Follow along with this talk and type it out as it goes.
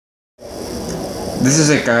This is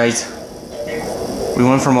it, guys.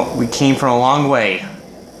 We came from a long way.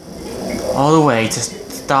 All the way to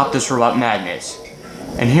stop this robot madness.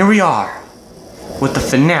 And here we are, with the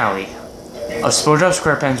finale of Spongebob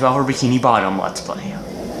SquarePants Battle for Bikini Bottom Let's Play.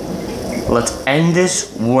 Let's end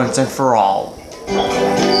this once and for all.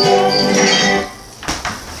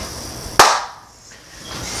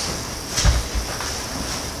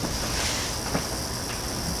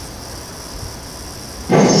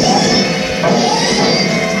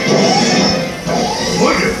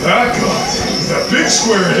 Look at that guy! That big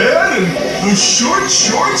square head and those short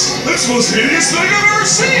shorts! That's the most hideous thing I've ever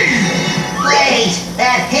seen! Wait!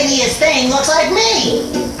 That hideous thing looks like me!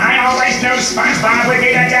 I always knew SpongeBob would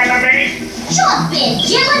be the death of me! Shut big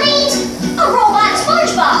Jiminy! A robot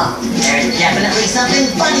SpongeBob! There's definitely something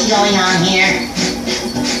funny going on here.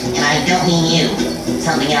 And I don't mean you.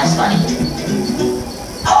 Something else funny.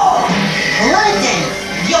 Oh! London!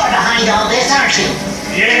 You're behind all this, aren't you?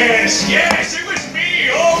 Yes, it was me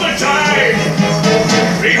all the time!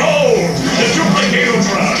 Behold, the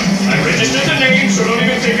Duplicatotron! I registered the name, so don't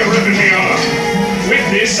even think of ripping me off. With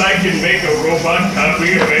this, I can make a robot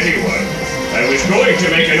copy of anyone. I was going to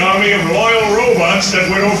make an army of loyal robots that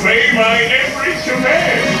would obey my every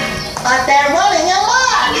command. But they're running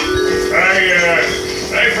amok!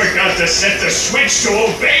 I forgot to set the switch to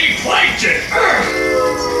obey Plankton.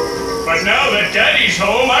 But now that Daddy's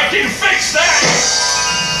home, I can fix that!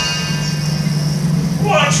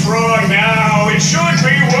 What's wrong now? It should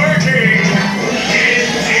be working! It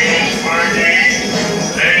is working!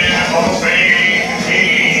 Then obey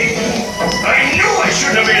me! I knew I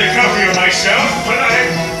shouldn't have made a copy of myself, but I'm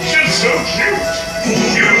just so cute!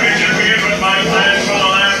 You interfered with my plans for the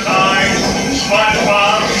last time!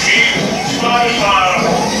 Spongebob, keep Spongebob!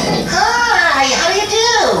 Hi, how do you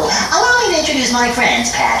do? Allow me to introduce my friends,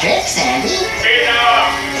 Patrick, Sandy. Enough!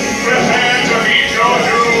 Prepare to meet your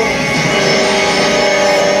doom!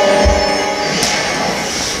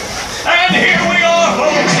 And here we are,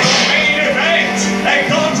 folks, the main event! A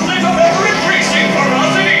gauntlet of ever-increasing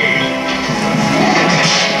ferocity!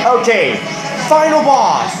 Okay, final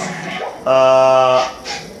boss.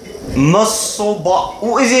 Muscle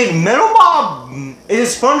Bob. Is it Metal Bob?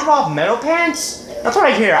 Is it SpongeBob Metal Pants? That's what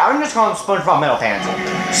I hear. I'm just calling him SpongeBob Metal Pants.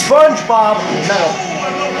 SpongeBob Metal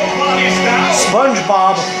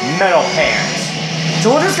Pants. So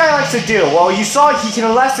what this guy likes to do? Well, you saw he can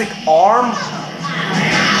elastic arm.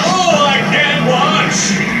 Oh, I can't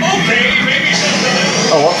watch! Okay, maybe just a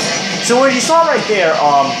little. Oh, whoops. So what you saw right there,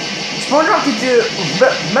 SpongeBob can do.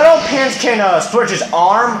 Metal Pants can stretch his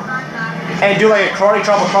arm and do like a karate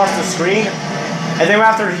chop across the screen. And then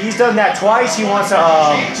after he's done that twice, he wants to And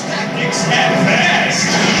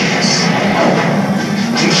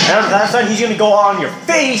after that's done, he's gonna go on your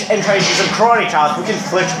face and try to do some karate chops. We can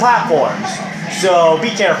switch platforms, so be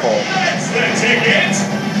careful. That's the ticket!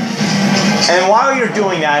 And while you're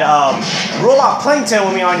doing that, Robot Plankton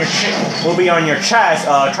will be on your chest,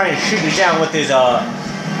 trying to shoot you down with his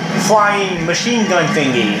flying machine gun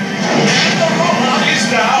thingy. And the robot is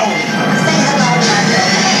down!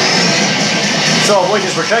 So avoid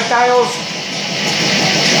his projectiles.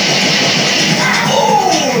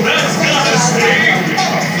 Oh, that's gotta sting!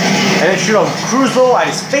 And then shoot a cruise bow at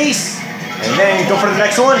his face. And then go for the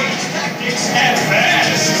next one. And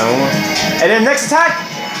fast! And then next attack,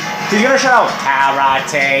 he's gonna shout out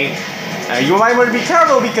karate. You might want to be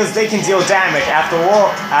careful because they can deal damage.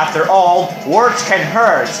 After all, words can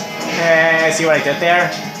hurt. See what I did there?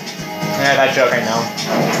 That joke I know.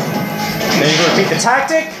 Then you can repeat the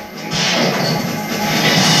tactic.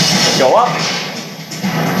 Go up.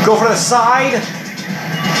 Go for the side.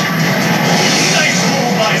 Nice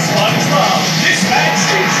move by SpongeBob! This match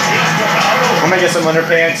is just about over! I'm gonna get some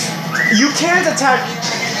underpants. You can't attack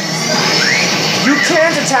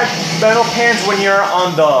Metal Pants when you're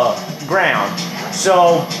on the ground.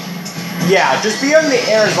 So, yeah, just be in the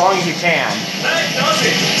air as long as you can. That does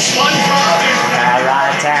it! SpongeBob is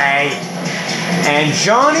Karate. And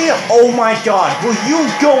Johnny, oh my god, will you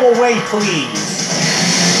go away, please?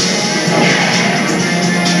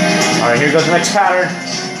 Alright, here goes the next pattern.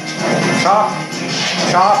 Chop,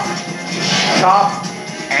 chop, chop,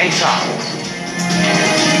 and chop.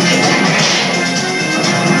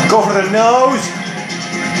 Go for the nose.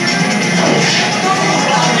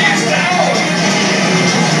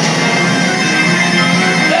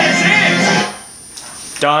 That's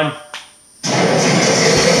it! Done.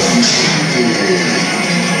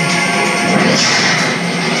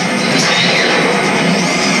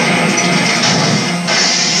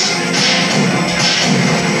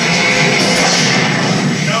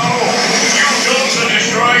 No! You built to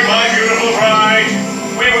destroy my beautiful bride!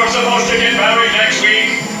 We were supposed to get married next next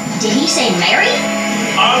week. Did he say Mary?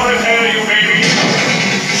 I'll repair you, baby.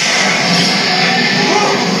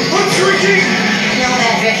 I'm drinking! No,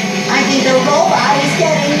 Patrick. I think the robot is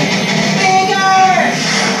getting bigger!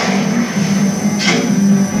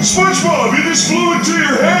 Spongebob, it just flew into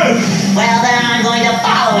your head! Well, then I'm going to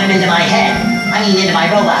follow him into my head. I mean, into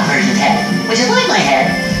my robot version's head, which is like my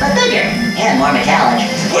head, but bigger and more metallic.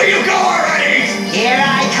 Will you go already? Here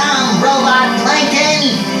I come, robot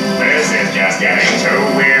plankton! This is just getting too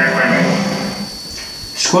weird for me.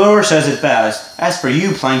 Squirrel says it best. As for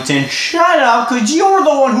you, Plankton, shut up, cause you're the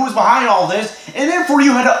one who was behind all this, and therefore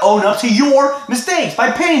you had to own up to your mistakes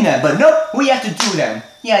by painting them. But nope, we have to do them.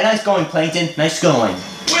 Yeah, nice going, Plankton. Nice going.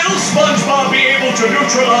 Will SpongeBob be able to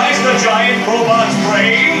neutralize the giant robot's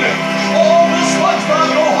brain? Or will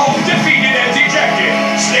SpongeBob go home defeated and dejected?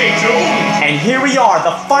 Stay tuned. And here we are,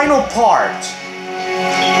 the final part.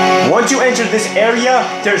 Once you enter this area,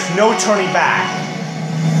 there's no turning back.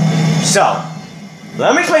 So,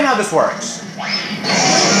 let me explain how this works.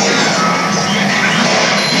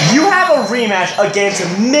 You have a rematch against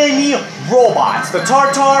many robots. The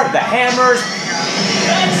Tartar, the Hammers,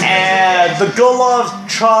 and the Gloves,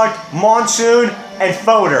 Chuck, Monsoon, and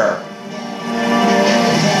Fodder.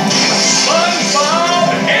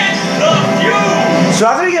 SpongeBob hit the fuse! So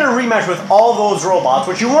after you get a rematch with all those robots,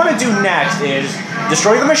 what you want to do next is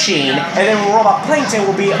destroy the machine, and then Robot Plankton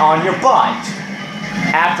will be on your butt.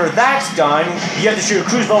 After that's done, you have to shoot a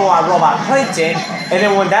cruise bubble on Robot Plankton, and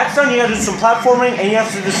then when that's done, you have to do some platforming, and you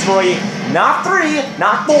have to destroy not 3,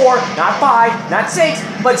 not 4, not 5, not 6,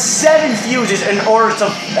 but 7 fuses in order to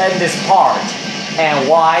end this part. And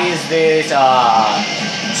why is this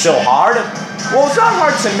so hard? Well, it's not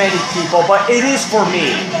hard to many people, but it is for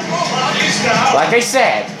me. Like I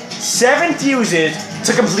said, 7 fuses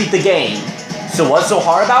to complete the game. So what's so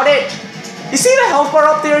hard about it? You see the health bar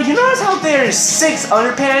up there? You notice how there is 6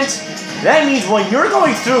 underpants? That means when you're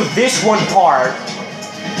going through this one part...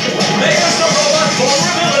 There's the robot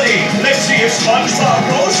vulnerability! Let's see if SpongeBob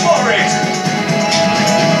goes for it!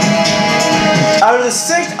 Out of the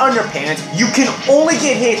 6 underpants, you can only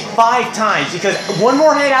get hit 5 times because one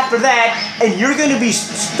more hit after that, and you're going to be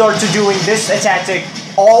start to doing this tactic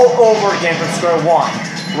all over again from square one,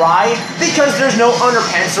 right? Because there's no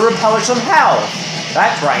underpants to replenish some health.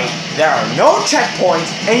 That's right, there are no checkpoints,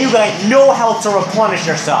 and you got no health to replenish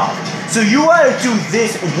yourself. So you gotta do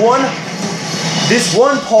this one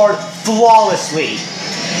part flawlessly.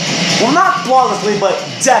 Well, not flawlessly, but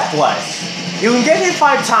deathless. You can get hit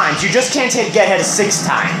 5 times, you just can't get hit 6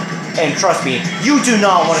 times. And trust me, you do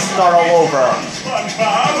not want to start all over.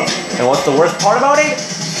 SpongeBob! And what's the worst part about it?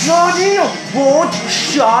 Johnny won't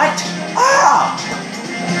shut up!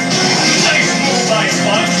 Nice move by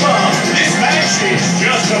SpongeBob! This match is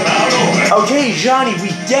just about over! Okay, Johnny,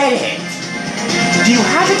 we get it. Do you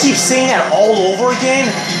have to keep saying that all over again?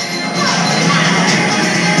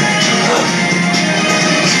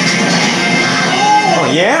 Oh,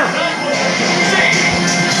 yeah?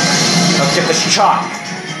 Let's get this chalk.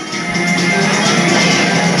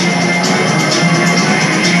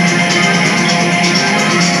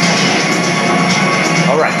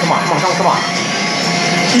 Alright, come on.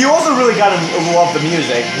 You also really gotta love the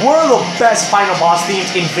music. One of the best final boss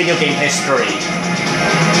themes in video game history.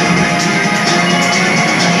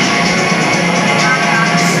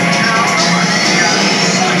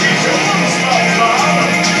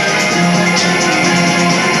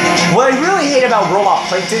 What I really hate about Robot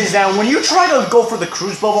Plankton is that when you try to go for the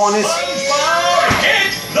cruise bubble on this... SpongeBob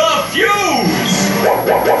hit the fuse!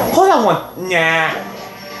 Hold on one... Nah.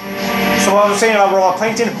 So what I was saying about Robot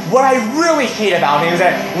Plankton, what I really hate about him is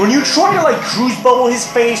that when you try to like cruise bubble his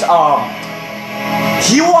face,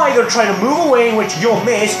 he will either try to move away, which you'll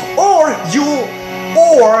miss, or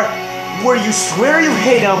where you swear you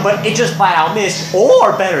hit him, but it just flat out missed,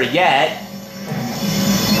 or better yet,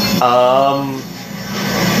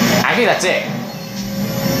 I think that's it.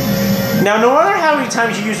 Now, no matter how many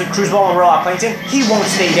times you use the cruise ball on Robot Plankton, he won't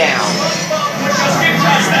stay down. Just get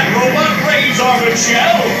past that robot brains orbit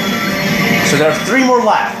shell! So there are 3 more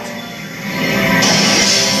left.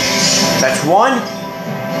 That's 1.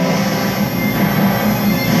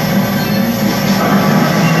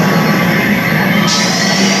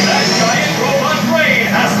 That giant robot brain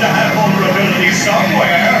has to have vulnerability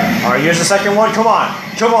somewhere! Alright, here's the second one. Come on,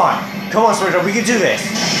 SpongeBob, we can do this.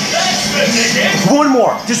 That's the ticket! One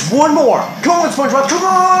more, just one more. Come on, SpongeBob, come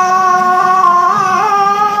on!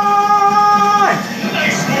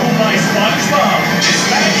 Nice move by SpongeBob! This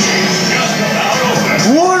match is just about over!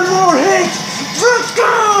 One more hit! Let's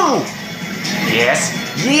go! Yes.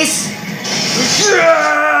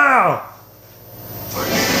 Yeah!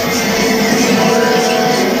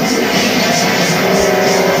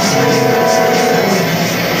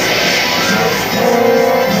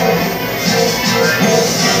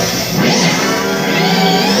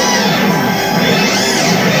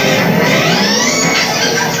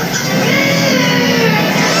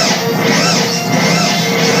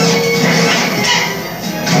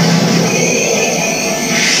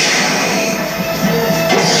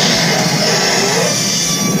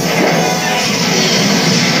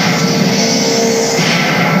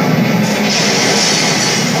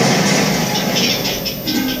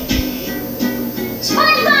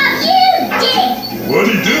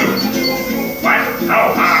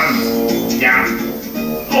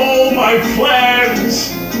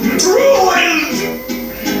 plans. Ruined!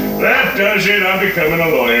 That does it. I'm becoming a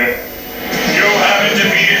lawyer. You haven't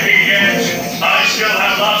defeated me yet. I still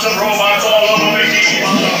have lots of robots all over Bikini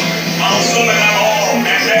Bottom. I'll summon them all,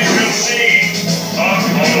 and then you'll see.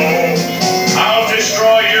 Uh-oh. I'll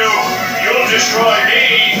destroy you. You'll destroy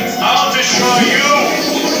me. I'll destroy you.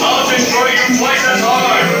 I'll destroy you twice as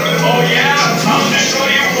hard. Oh yeah? I'll destroy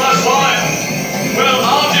you plus one. Well,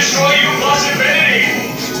 I'll destroy you plus infinity.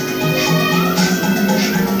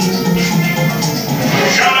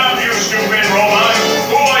 Shut up, you stupid robot.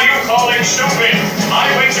 Who are you calling stupid?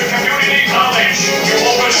 I went to community college, you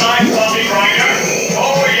oversized puppy grinder.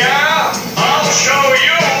 Oh yeah? I'll show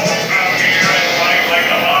you. Come here and fight like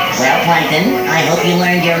a monster. Well, Plankton, I hope you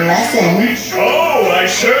learned your lesson. Oh, I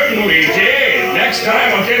certainly did. Next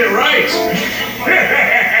time I'll get it right.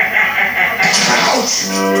 Ouch!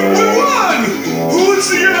 We won! Who wants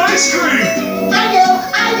to get ice cream? I do.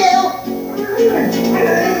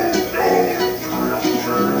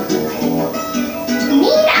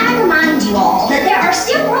 Need I remind you all that there are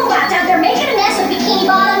still robots out there making a mess of Bikini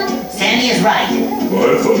Bottom? Sandy is right.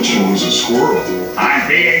 Well, I thought she was a squirrel. I'm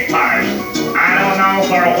being punished. I don't know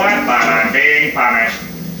for what, but I'm being punished.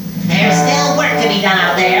 There's still work to be done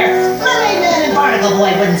out there. My man and Barnacle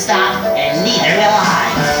Boy wouldn't stop, and neither will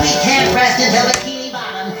I. We can't rest until Bikini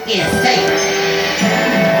Bottom is safe.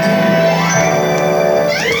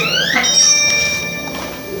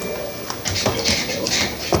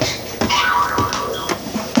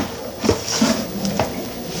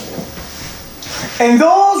 And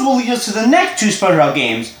those will lead us to the next two Spongebob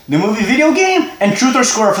games, the movie video game and Truth or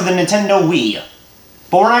Square for the Nintendo Wii.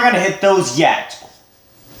 But we're not going to hit those yet.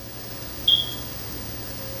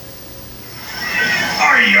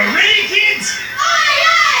 Are you ready, kids? Aye,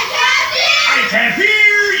 aye, Captain! I can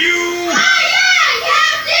hear you. Aye, aye,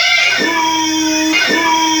 Captain!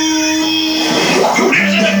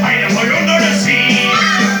 There's an pineapple under the sea.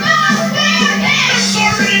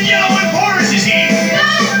 Assorted in yellow and porous is he.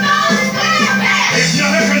 If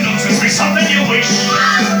nothing nonsense be something you wish.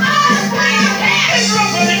 And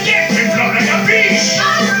drop on the deck and blow like a fish.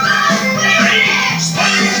 Ready?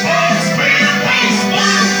 SpongeBob SquarePants,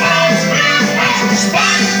 SpongeBob SquarePants,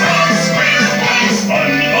 SpongeBob SquarePants,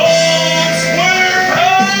 SpongeBob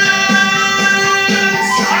SquarePants.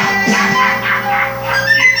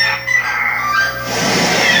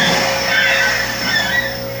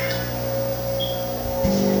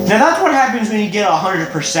 Now that's what happens when you get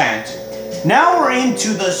 100%. Now we're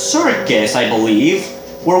into the circus, I believe,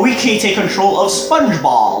 where we can take control of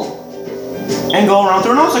Spongebob and go around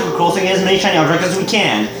through an obstacle, crossing as many shiny objects as we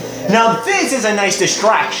can. Now this is a nice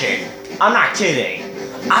distraction. I'm not kidding.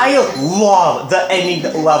 I love the ending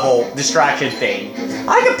level distraction thing.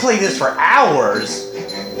 I could play this for hours.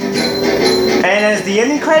 And as the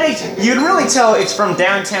ending credits, you'd really tell it's from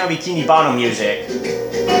Downtown Bikini Bottom music.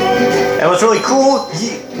 And what's really cool,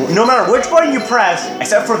 no matter which button you press,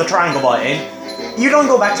 except for the triangle button, you don't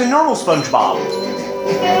go back to normal Spongebob.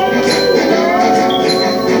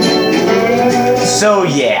 So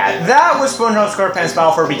yeah, that was Spongebob SquarePants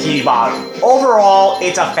Battle for Bikini Bottom. Overall,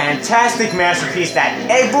 it's a fantastic masterpiece that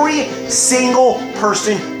every single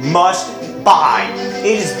person must buy.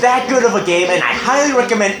 It is that good of a game, and I highly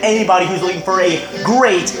recommend anybody who's looking for a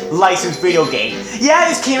great licensed video game. Yeah,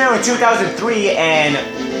 this came out in 2003, and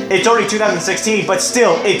it's already 2016, but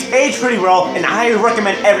still, it's aged pretty well, and I highly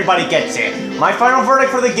recommend everybody gets it. My final verdict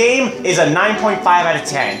for the game is a 9.5 out of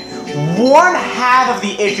 10. One half of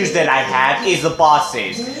the issues that I have is the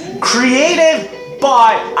bosses. Creative,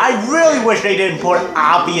 but I really wish they didn't put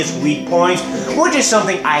obvious weak points, which is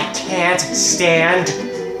something I can't stand.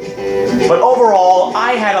 But overall,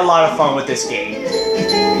 I had a lot of fun with this game.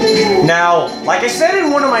 Now, like I said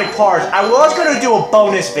in one of my parts, I was going to do a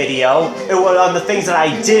bonus video on the things that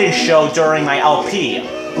I didn't show during my LP.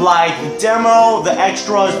 Like the demo, the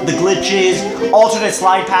extras, the glitches, alternate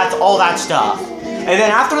slide paths, all that stuff. And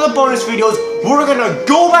then after the bonus videos, we're going to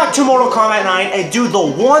go back to Mortal Kombat 9 and do the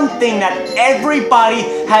one thing that everybody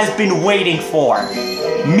has been waiting for.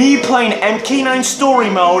 Me playing MK9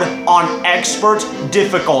 Story Mode on Expert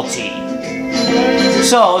difficulty.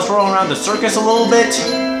 So, let's roll around the circus a little bit.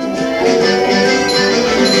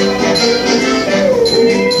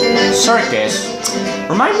 Circus?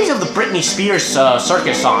 Reminds me of the Britney Spears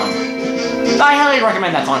circus song. I highly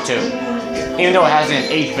recommend that song too. Even though it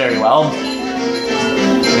hasn't aged very well.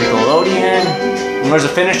 Nickelodeon. And there's a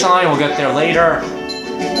finish line, we'll get there later.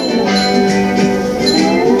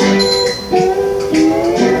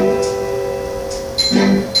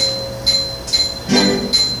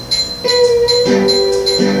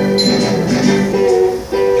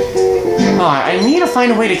 I need a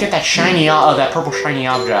find a way to get that shiny, that purple shiny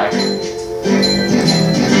object.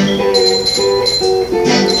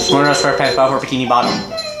 Squarepants for Bikini Bottom.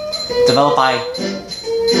 Developed by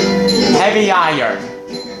Heavy Iron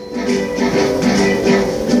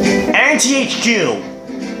and THQ.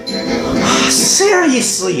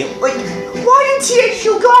 Seriously, like, why did THQ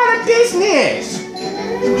go out of business?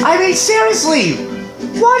 I mean, seriously,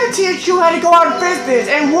 why did THQ have to go out of business?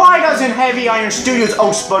 And why doesn't Heavy Iron Studios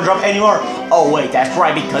own Spongebob anymore? Oh wait, that's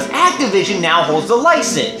right, because Activision now holds the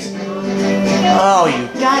license. Oh, you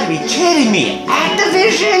gotta be kidding me,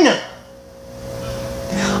 Activision?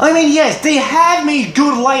 I mean, yes, they have made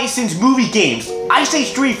good licensed movie games. Ice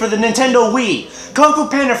Age 3 for the Nintendo Wii, Kung Fu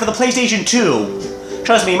Panda for the PlayStation 2.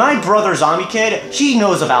 Trust me, my brother Zombie Kid, he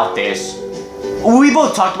knows about this. We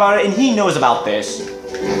both talked about it and he knows about this.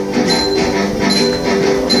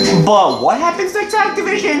 But what happens next to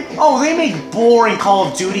Activision? Oh, they make boring Call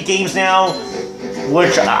of Duty games now.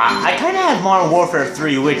 Which, I kind of have Modern Warfare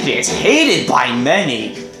 3, which is hated by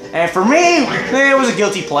many. And for me, it was a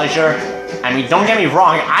guilty pleasure. I mean, don't get me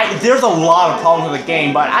wrong, there's a lot of problems with the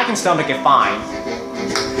game, but I can stomach it fine.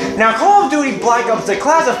 Now, Call of Duty Black Ops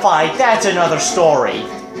Declassified, that's another story.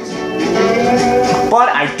 But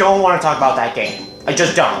I don't want to talk about that game. I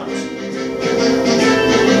just don't.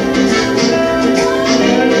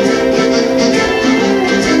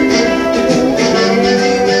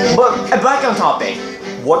 But back on topic,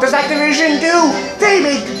 what does Activision do? They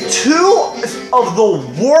make 2 of the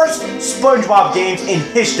worst SpongeBob games in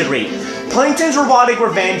history. Plankton's Robotic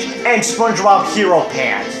Revenge and SpongeBob Hero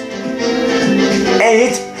Pants. And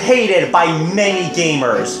it's hated by many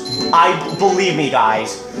gamers. Believe me,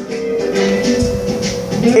 guys.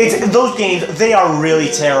 Those games, they are really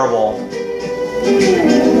terrible.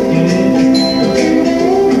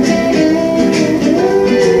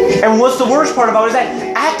 And what's the worst part about it is that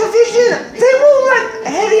Activision, they won't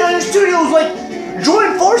let Heavy Iron Studios, like,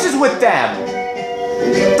 join forces with them.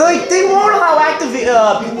 Like, they won't allow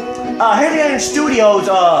Heavy Iron Studios,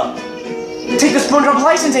 take the SpongeBob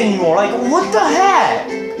license anymore. Like, what the heck?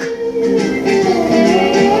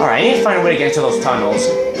 Alright, I need to find a way to get into those tunnels.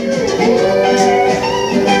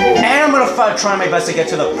 And I'm gonna try my best to get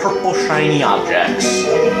to the purple shiny objects.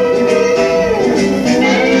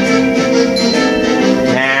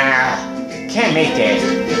 Nah, can't make it.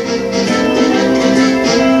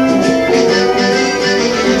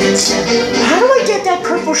 How do I get that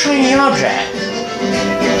purple shiny object?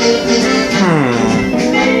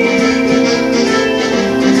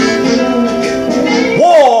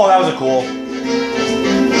 Whoa, that was cool.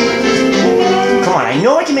 Come on, I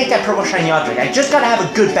know I can make that purple shiny object. I just gotta have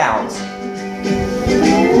a good balance.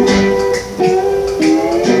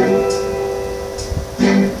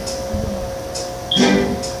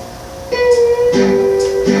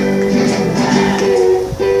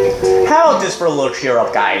 How about this for a little cheer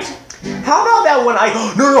up, guys? How about that when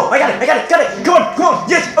no, I got it, come on,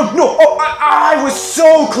 yes, oh, no, oh, I was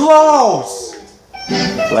so close.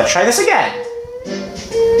 Let's try this again.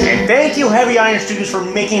 And thank you, Heavy Iron Studios, for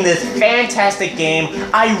making this fantastic game.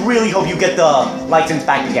 I really hope you get the license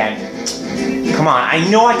back again. Come on, I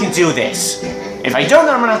know I can do this. If I don't,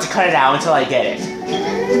 then I'm gonna have to cut it out until I get it.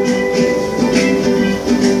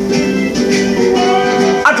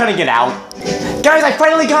 I'm cutting it out. Guys, I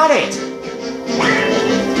finally got it.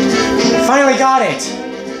 Finally got it!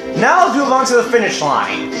 Now let's move on to the finish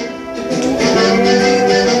line.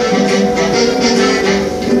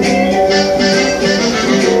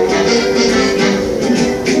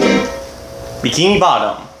 Bikini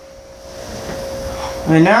Bottom.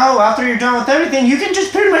 And now, after you're done with everything, you can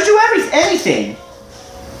just pretty much do anything.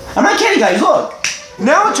 I'm not kidding, guys, look!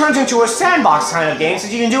 Now it turns into a sandbox kind of game,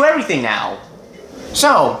 since you can do everything now.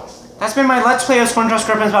 So, that's been my Let's Play of SpongeBob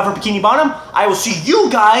Squarepants for Bikini Bottom. I will see you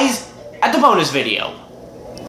guys at the bonus video.